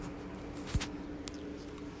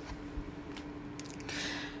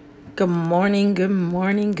Good morning, good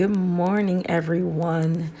morning, good morning,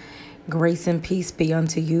 everyone. Grace and peace be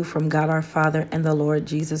unto you from God our Father and the Lord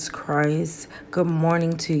Jesus Christ. Good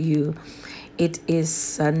morning to you. It is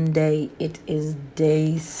Sunday. It is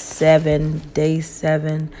day seven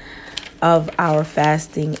of our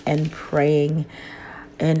fasting and praying.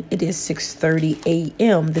 And it is 6:30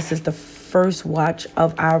 a.m. This is the first watch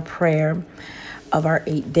of our prayer of our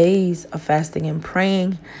 8 days of fasting and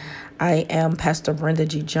praying. I am Pastor Brenda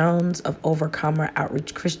G. Jones of Overcomer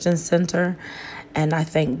Outreach Christian Center, and I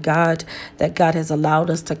thank God that God has allowed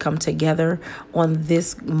us to come together on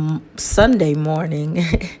this Sunday morning.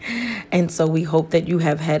 And so we hope that you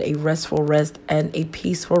have had a restful rest and a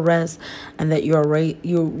peaceful rest, and that you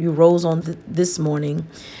rose on this morning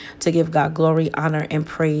to give God glory, honor, and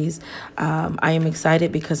praise. I am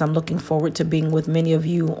excited because I'm looking forward to being with many of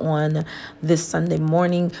you on this Sunday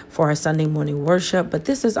morning for our Sunday morning worship. But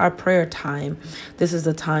this is our prayer time. This is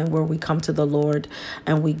the time where we come to the Lord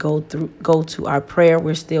and we go to our prayer.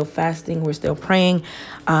 We're still fasting. We're still praying.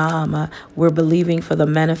 We're believing for the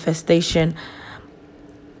manifestation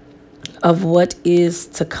of what is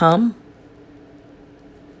to come.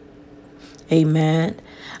 Amen.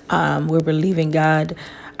 We're believing God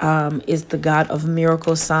is the God of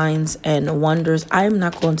miracles, signs, and wonders. I am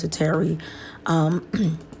not going to tarry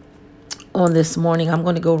on this morning. I'm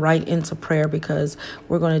going to go right into prayer because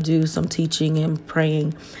we're going to do some teaching and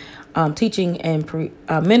praying, teaching and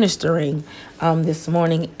ministering this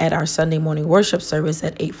morning at our Sunday morning worship service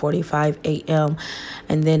at 8:45 a.m.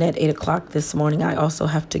 And then at 8 o'clock this morning, I also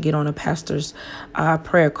have to get on a pastor's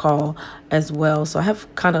prayer call as well. So I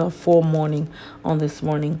have kind of a full morning on this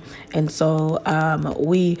morning. And so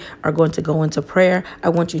we are going to go into prayer. I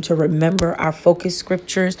want you to remember our focus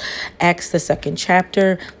scriptures: Acts, the 2nd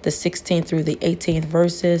chapter, the 16th through the 18th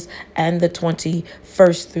verses, and the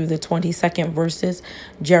 21st through the 22nd verses,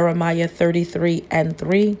 Jeremiah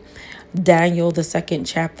 33:3, Daniel, the 2nd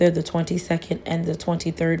chapter, the 22nd and the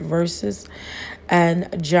 23rd verses,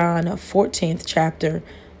 and John 14th chapter,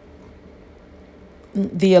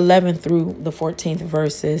 the 11th through the 14th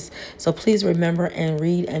verses. So please remember and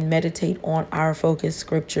read and meditate on our focus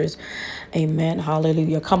scriptures. Amen.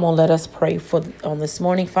 Hallelujah. Come on, let us pray on this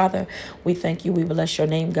morning. Father, we thank you. We bless your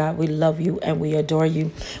name, God. We love you and we adore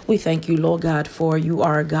you. We thank you, Lord God, for you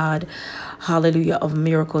are a God, hallelujah, of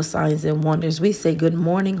miracles, signs, and wonders. We say good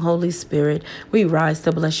morning, Holy Spirit. We rise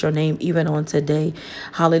to bless your name even on today.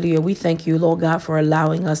 Hallelujah. We thank you, Lord God, for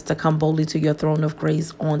allowing us to come boldly to your throne of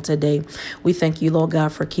grace on today. We thank you, Lord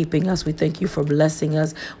God, for keeping us. We thank you for blessing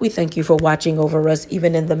us. We thank you for watching over us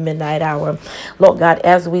even in the midnight hour. Lord God,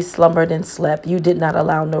 as we slumbered and slept, you did not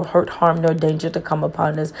allow no hurt, harm, nor danger to come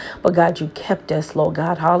upon us. But God, you kept us, Lord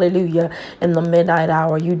God. Hallelujah. In the midnight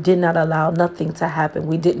hour, you did not allow nothing to happen.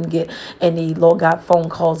 We didn't get any, Lord God, phone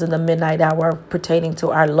calls in the midnight hour pertaining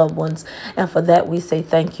to our loved ones. And for that, we say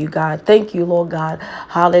thank you, God. Thank you, Lord God.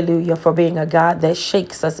 Hallelujah, for being a God that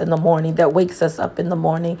shakes us in the morning, that wakes us up in the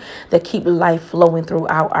morning, that keep life flowing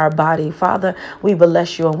throughout our body. Father, we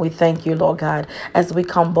bless you and we thank you, Lord God, as we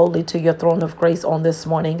come boldly to your throne of grace on this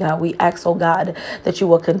morning, God. We ask, oh God, that you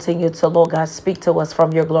will continue to, Lord God, speak to us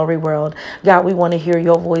from your glory world. God, we want to hear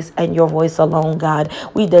your voice and your voice alone, God.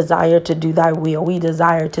 We desire to do thy will. We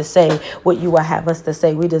desire to say what you will have us to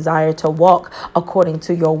say. We desire to walk according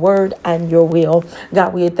to your word and your will.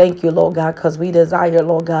 God, we thank you, Lord God, because we desire,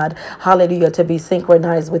 Lord God, hallelujah, to be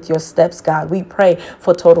synchronized with your steps, God. We pray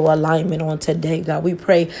for total alignment on today, God. We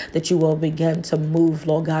pray that you will begin to move,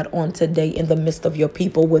 Lord God, on today in the midst of your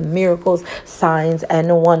people with miracles, signs, and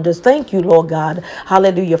wonders. Thank you, Lord God,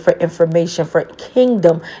 hallelujah, for information, for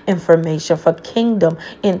kingdom information, for kingdom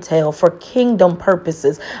intel, for kingdom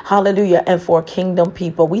purposes, hallelujah, and for kingdom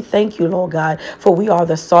people. We thank you, Lord God, for we are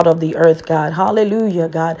the salt of the earth, God. Hallelujah,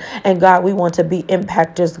 God. And God, we want to be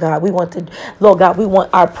impactors, God. We want to, Lord God, we want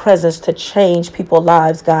our presence to change people's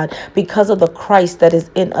lives, God, because of the Christ that is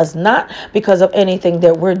in us, not because of anything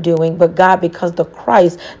that we're doing, but God, because the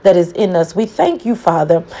Christ that is in us. We thank you,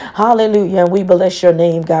 Father. Hallelujah. And we bless your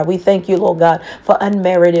name, God. We thank you, Lord God, for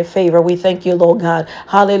unmerited favor. We thank you, Lord God.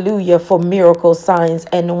 Hallelujah. For miracles, signs,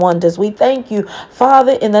 and wonders. We thank you,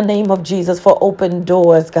 Father, in the name of Jesus, for open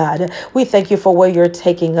doors, God. We thank you for where you're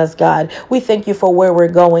taking us, God. We thank you for where we're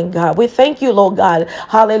going, God. We thank you, Lord God.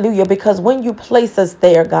 Hallelujah. Because when you place us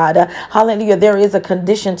there, God, hallelujah, there is a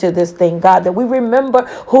condition to this thing, God, that we remember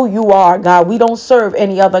who you are, God. We don't serve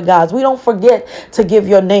any other gods. We don't forget to give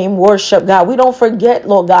your name worship, God. We don't forget,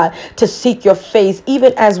 Lord God, to seek your face,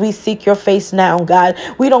 even as we seek your face now, God.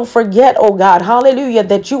 We don't forget, oh God, hallelujah,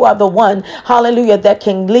 that you are the one, hallelujah, that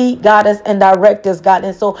can lead, guide us, and direct us, God.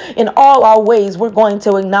 And so in all our ways, we're going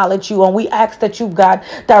to acknowledge you, and we ask that you, God,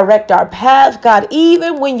 direct our path, God,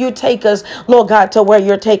 even when you take us, Lord God, to where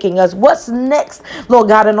you're taking us. What's next, Lord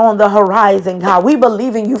God, and on the horizon, God? We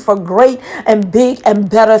believe in you for great and big and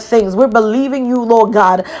better things. We're believing you, Lord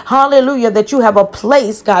God, hallelujah, that you have a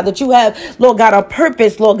place, God, that you have, Lord God, a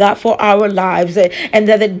purpose, Lord God, for our lives, and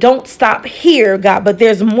that it don't stop here, God, but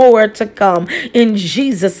there's more to come. In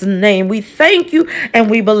Jesus' name, we thank you and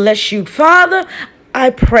we bless you. Father, I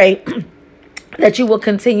pray that you will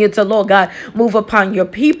continue to, Lord God, move upon your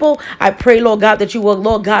people. I pray, Lord God, that you will,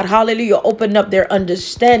 Lord God, hallelujah, open up their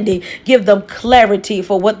understanding, give them clarity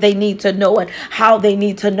for what they need to know and how they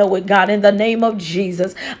need to know it, God. In the name of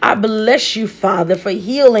Jesus, I bless you, Father, for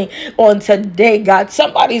healing on today, God.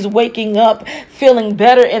 Somebody's waking up feeling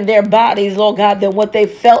better in their bodies, Lord God, than what they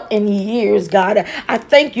felt in years, God. I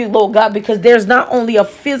thank you, Lord God, because there's not only a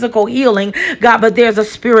physical healing, God, but there's a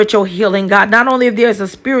spiritual healing, God. Not only if there's a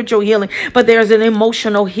spiritual healing, but there's an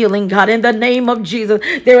emotional healing, God. In the name of Jesus,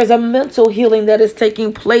 there is a mental healing that is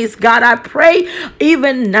taking place, God. I pray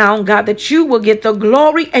even now, God, that you will get the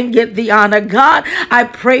glory and get the honor, God. I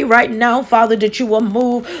pray right now, Father, that you will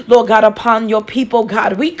move, Lord God, upon your people,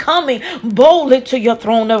 God. We coming boldly to your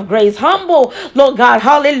throne of grace, humble, Lord God,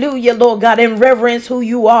 hallelujah, Lord God, in reverence who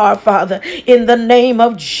you are, Father. In the name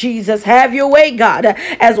of Jesus, have your way, God,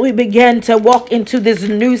 as we begin to walk into this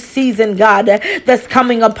new season, God, that's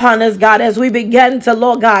coming upon us, God, as we begin to,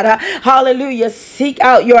 Lord God, hallelujah, seek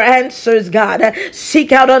out your answers, God,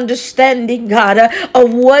 seek out understanding, God,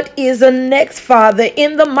 of what is the next, Father,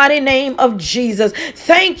 in the mighty name of Jesus.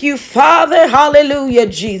 Thank you, Father, hallelujah,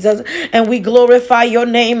 Jesus, and we glorify your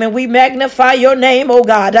name and we magnify your name, oh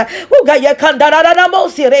God.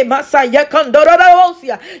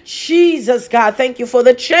 Jesus, God, thank you for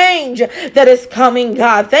the change that is coming,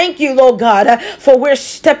 God. Thank you, Lord God, for we're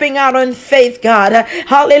stepping out on faith, God.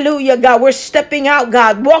 Hallelujah, God. We're stepping out,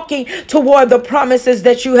 God, walking toward the promises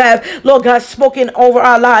that you have, Lord God, spoken over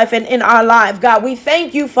our life and in our life, God. We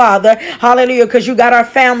thank you, Father, hallelujah, because you got our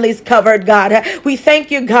families covered, God. We thank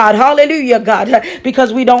you, God, hallelujah, God,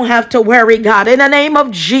 because we don't have to worry, God. In the name of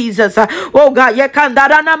Jesus, oh God,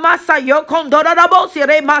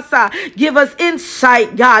 give us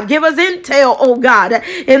insight, God. Give us intel, oh God,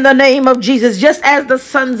 in the name of Jesus. Just as the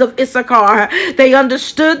sons of Issachar, they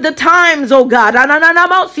understood the times, oh God.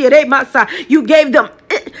 You gave them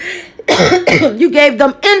you gave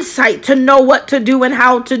them insight to know what to do and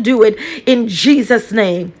how to do it. In Jesus'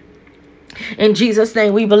 name. In Jesus'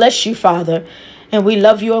 name, we bless you, Father, and we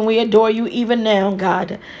love you and we adore you even now,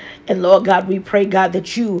 God. And Lord God, we pray, God,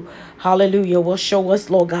 that you, hallelujah, will show us,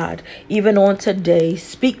 Lord God, even on today.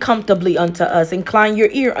 Speak comfortably unto us. Incline your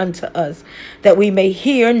ear unto us, that we may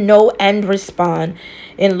hear, know, and respond.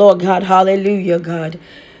 And Lord God, hallelujah, God,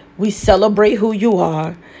 we celebrate who you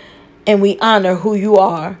are and we honor who you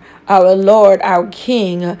are, our Lord, our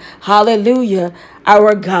King, hallelujah,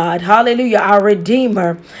 our God, hallelujah, our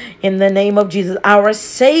Redeemer, in the name of Jesus, our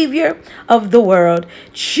Savior of the world,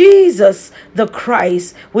 Jesus the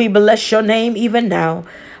Christ. We bless your name even now,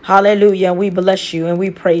 hallelujah, we bless you and we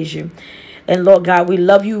praise you. And Lord God, we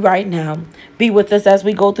love you right now. Be with us as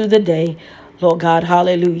we go through the day, Lord God,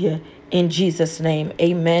 hallelujah. In Jesus' name,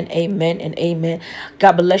 amen, amen, and amen.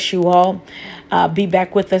 God bless you all. Be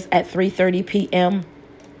back with us at 3:30 p.m.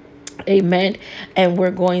 Amen. And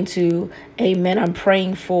we're going to, amen. I'm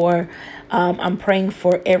praying for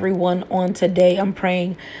everyone on today. I'm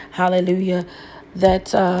praying, hallelujah,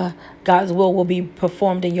 that God's will be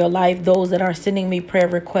performed in your life. Those that are sending me prayer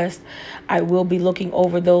requests, I will be looking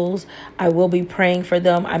over those. I will be praying for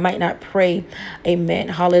them. I might not pray, amen,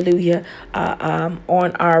 hallelujah,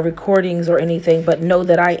 on our recordings or anything, but know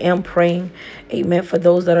that I am praying, amen, for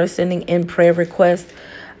those that are sending in prayer requests.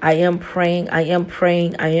 I am praying. And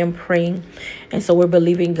so we're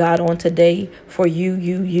believing God on today for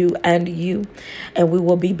you, and you. And we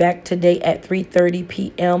will be back today at 3:30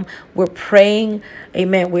 p.m. We're praying.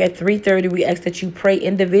 Amen. We're at 3:30. We ask that you pray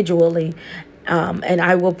individually. And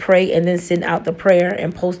I will pray and then send out the prayer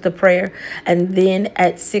and post the prayer. And then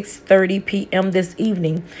at 6:30 p.m. this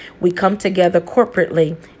evening, we come together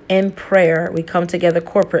corporately in prayer. We come together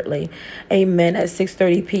corporately. Amen. At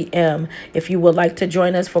 6:30 p.m. If you would like to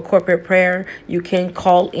join us for corporate prayer, you can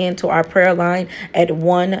call into our prayer line at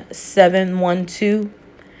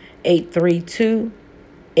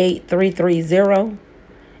 1-712-832-8330.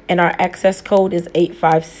 And our access code is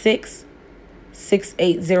 856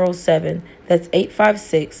 6807. That's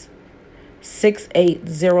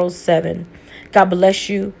 856-6807. God bless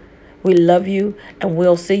you. We love you, and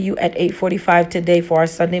we'll see you at 8:45 today for our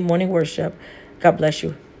Sunday morning worship. God bless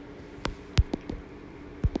you.